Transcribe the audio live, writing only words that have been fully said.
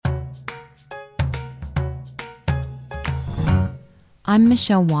I'm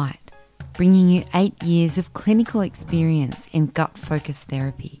Michelle White, bringing you 8 years of clinical experience in gut-focused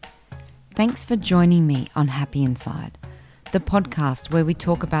therapy. Thanks for joining me on Happy Inside, the podcast where we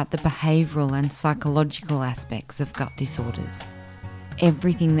talk about the behavioural and psychological aspects of gut disorders.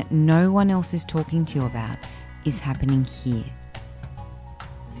 Everything that no one else is talking to you about is happening here.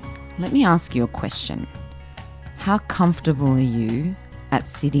 Let me ask you a question. How comfortable are you at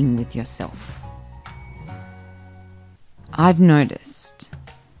sitting with yourself? I've noticed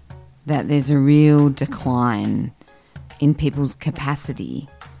that there's a real decline in people's capacity,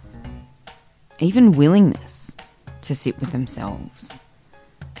 even willingness to sit with themselves.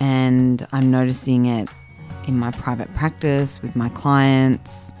 And I'm noticing it in my private practice with my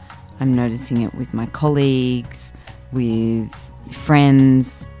clients. I'm noticing it with my colleagues, with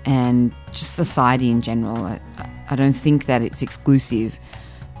friends, and just society in general. I don't think that it's exclusive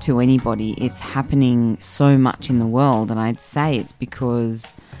to anybody. It's happening so much in the world, and I'd say it's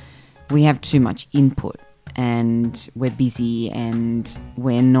because we have too much input and we're busy and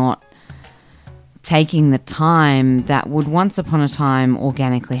we're not taking the time that would once upon a time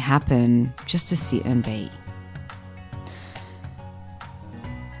organically happen just to sit and be.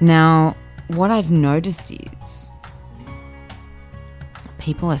 Now, what I've noticed is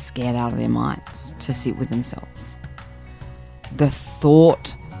people are scared out of their minds to sit with themselves. The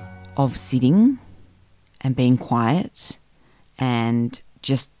thought of sitting and being quiet and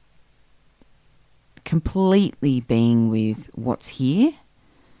just completely being with what's here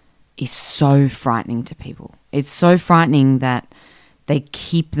is so frightening to people. It's so frightening that they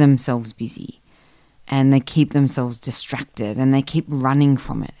keep themselves busy and they keep themselves distracted and they keep running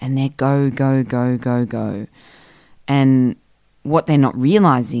from it and they go, go, go, go, go. And what they're not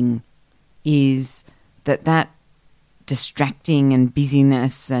realizing is that distracting and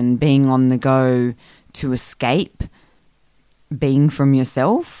busyness and being on the go to escape being from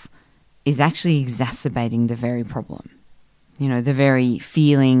yourself is actually exacerbating the very problem. You know, the very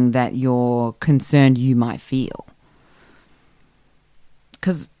feeling that you're concerned you might feel.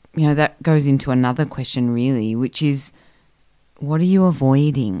 Because, you know, that goes into another question really, which is, what are you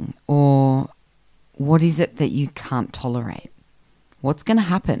avoiding? Or what is it that you can't tolerate? What's going to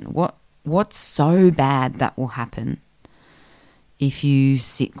happen? What's so bad that will happen if you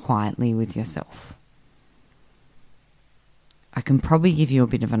sit quietly with yourself? I can probably give you a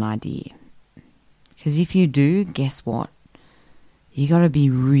bit of an idea. Because if you do, guess what? You got to be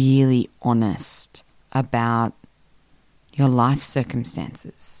really honest about your life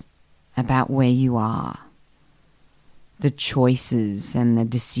circumstances, about where you are, the choices and the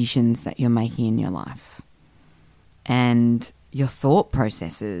decisions that you're making in your life, and your thought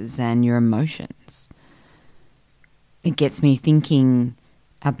processes and your emotions. It gets me thinking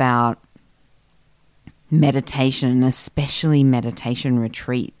about meditation, especially meditation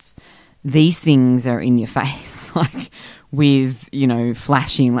retreats. These things are in your face, like with, you know,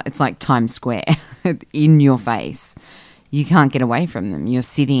 flashing. It's like Times Square in your face. You can't get away from them. You're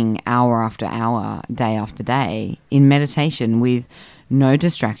sitting hour after hour, day after day in meditation with no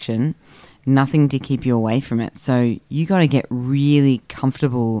distraction, nothing to keep you away from it. So you got to get really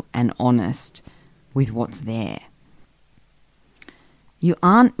comfortable and honest with what's there. You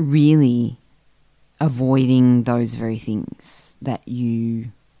aren't really avoiding those very things that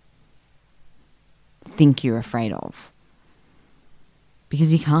you think you're afraid of,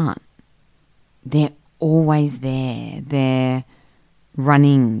 because you can't. They're always there. They're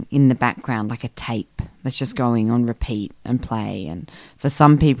running in the background like a tape that's just going on repeat and play. And for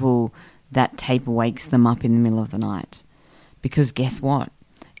some people, that tape wakes them up in the middle of the night. Because guess what?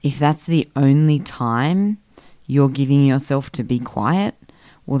 If that's the only time you're giving yourself to be quiet,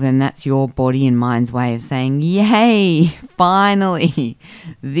 well, then that's your body and mind's way of saying, yay, finally,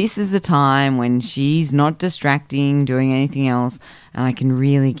 this is the time when she's not distracting, doing anything else, and I can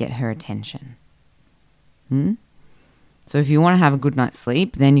really get her attention. So if you want to have a good night's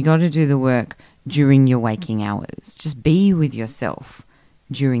sleep, then you got to do the work during your waking hours. Just be with yourself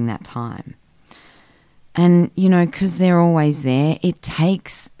during that time. And, you know, because they're always there, it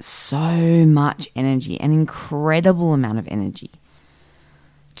takes so much energy, an incredible amount of energy,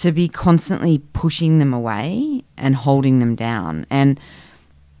 to be constantly pushing them away and holding them down. And,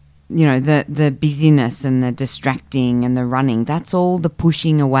 you know, the busyness and the distracting and the running, that's all the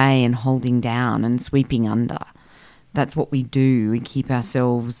pushing away and holding down and sweeping under. That's what we do. We keep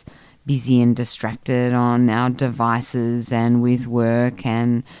ourselves busy and distracted on our devices and with work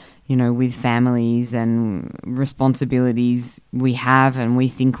and, you know, with families and responsibilities we have and we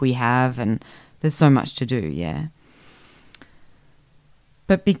think we have, and there's so much to do, yeah.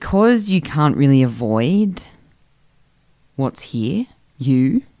 But because you can't really avoid what's here,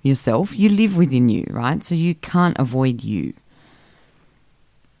 you, yourself. You live within you, right? So you can't avoid you.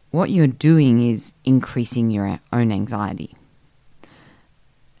 What you're doing is increasing your own anxiety.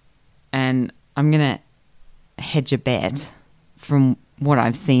 And I'm going to hedge a bet from what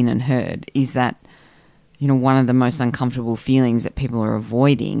I've seen and heard is that, one of the most uncomfortable feelings that people are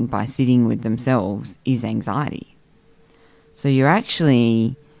avoiding by sitting with themselves is anxiety. So you're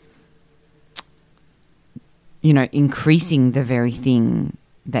actually, increasing the very thing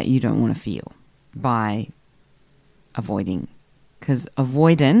that you don't want to feel by avoiding. Because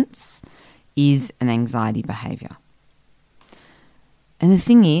avoidance is an anxiety behavior. And the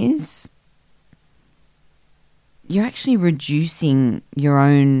thing is, you're actually reducing your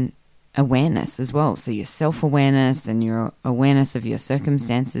own awareness as well. So your self-awareness and your awareness of your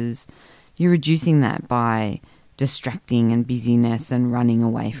circumstances, you're reducing that by distracting and busyness and running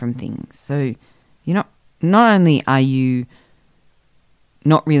away from things. So not only are you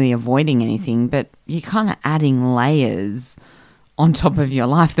not really avoiding anything, but you're kind of adding layers on top of your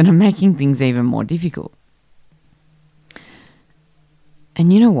life that are making things even more difficult.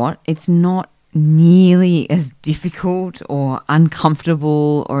 And you know what? It's not nearly as difficult or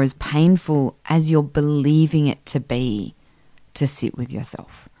uncomfortable or as painful as you're believing it to be to sit with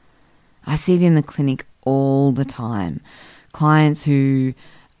yourself. I see it in the clinic all the time. Clients who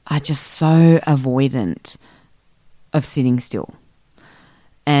are just so avoidant of sitting still.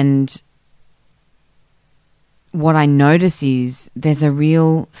 And what I notice is there's a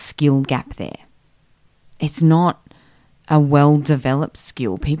real skill gap there. It's not a well-developed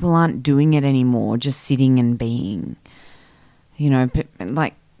skill. People aren't doing it anymore, just sitting and being.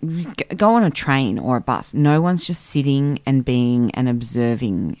 Like go on a train or a bus. No one's just sitting and being and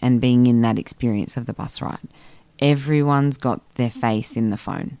observing and being in that experience of the bus ride. Everyone's got their face in the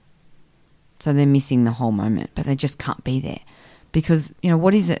phone. So they're missing the whole moment, but they just can't be there. Because,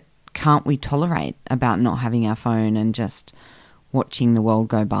 what is it can't we tolerate about not having our phone and just watching the world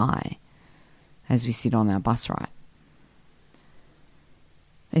go by as we sit on our bus ride?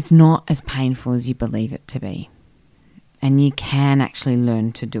 It's not as painful as you believe it to be. And you can actually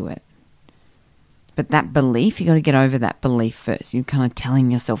learn to do it. But that belief, you got to get over that belief first. You're kind of telling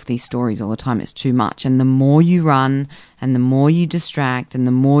yourself these stories all the time. It's too much. And the more you run and the more you distract and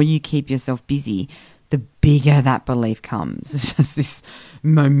the more you keep yourself busy, the bigger that belief comes. It's just this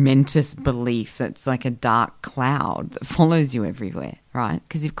momentous belief that's like a dark cloud that follows you everywhere, right?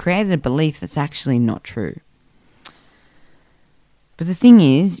 Because you've created a belief that's actually not true. But the thing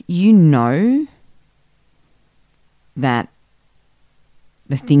is, that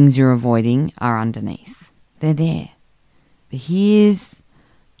the things you're avoiding are underneath. They're there. But here's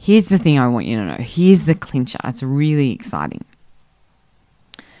the thing I want you to know. Here's the clincher. It's really exciting.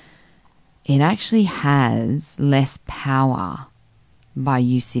 It actually has less power by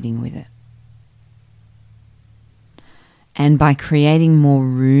you sitting with it. And by creating more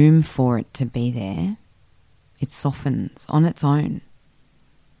room for it to be there, it softens on its own.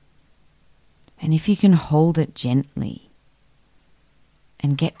 And if you can hold it gently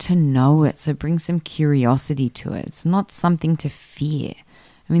and get to know it, so bring some curiosity to it. It's not something to fear.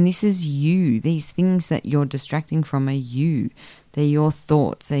 I mean, this is you. These things that you're distracting from are you. They're your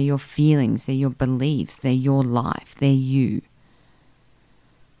thoughts, they're your feelings, they're your beliefs, they're your life, they're you.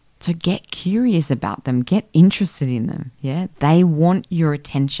 So get curious about them, get interested in them, yeah? They want your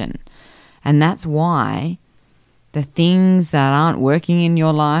attention. And that's why the things that aren't working in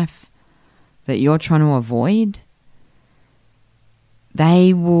your life, that you're trying to avoid,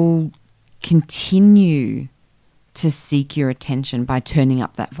 they will continue to seek your attention by turning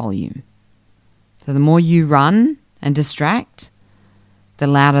up that volume. So the more you run and distract, the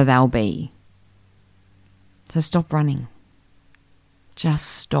louder they'll be. So stop running. Just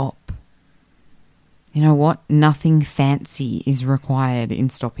stop. You know what? Nothing fancy is required in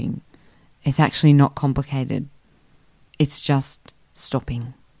stopping. It's actually not complicated. It's just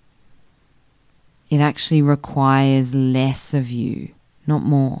stopping. It actually requires less of you, not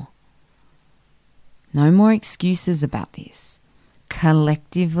more. No more excuses about this.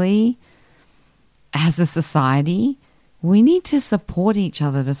 Collectively, as a society, we need to support each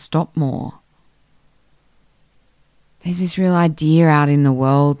other to stop more. There's this real idea out in the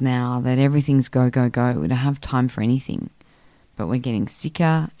world now that everything's go, go, go. We don't have time for anything. But we're getting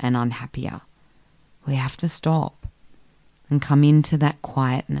sicker and unhappier. We have to stop and come into that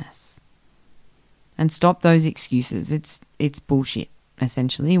quietness. And stop those excuses. It's bullshit,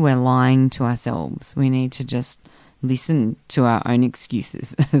 essentially. We're lying to ourselves. We need to just listen to our own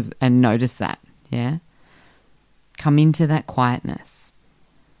excuses and notice that, yeah? Come into that quietness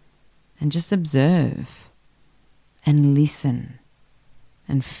and just observe and listen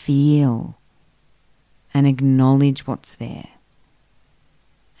and feel and acknowledge what's there.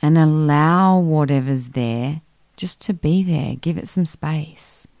 And allow whatever's there just to be there. Give it some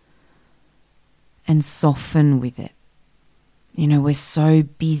space. And soften with it. You know, we're so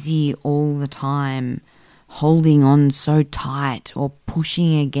busy all the time, holding on so tight or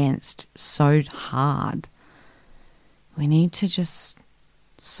pushing against so hard. We need to just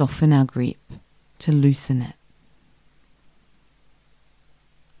soften our grip, to loosen it.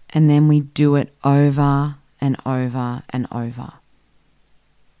 And then we do it over and over and over.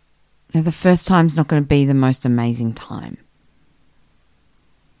 Now, the first time's not going to be the most amazing time.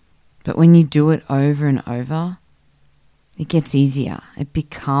 But when you do it over and over, it gets easier. It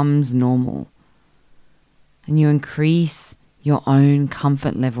becomes normal. And you increase your own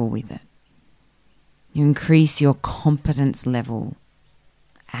comfort level with it. You increase your competence level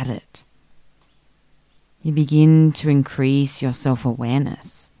at it. You begin to increase your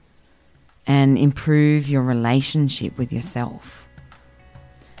self-awareness and improve your relationship with yourself.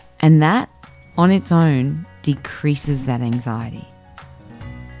 And that, on its own, decreases that anxiety.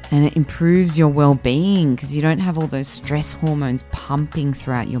 And it improves your well-being because you don't have all those stress hormones pumping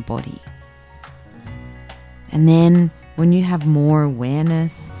throughout your body. And then when you have more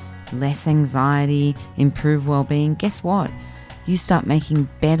awareness, less anxiety, improved well-being, guess what? You start making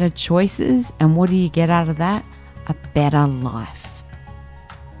better choices, and what do you get out of that? A better life.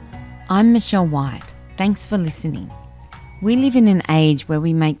 I'm Michelle White. Thanks for listening. We live in an age where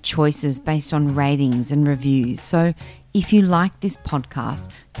we make choices based on ratings and reviews. So if you like this podcast,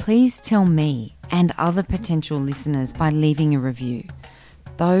 please tell me and other potential listeners by leaving a review.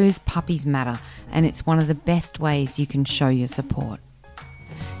 Those puppies matter, and it's one of the best ways you can show your support.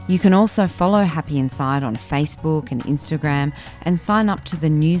 You can also follow Happy Inside on Facebook and Instagram and sign up to the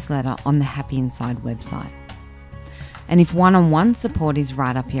newsletter on the Happy Inside website. And if one-on-one support is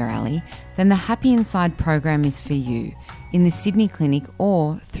right up your alley, then the Happy Inside program is for you in the Sydney Clinic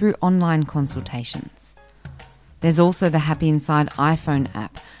or through online consultations. There's also the Happy Inside iPhone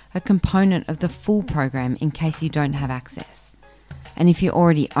app, a component of the full program in case you don't have access. And if you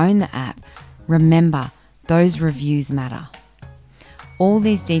already own the app, remember, those reviews matter. All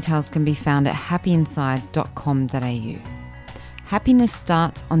these details can be found at happyinside.com.au. Happiness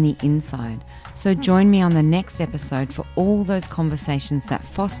starts on the inside, so join me on the next episode for all those conversations that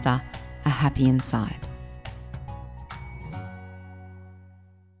foster a happy inside.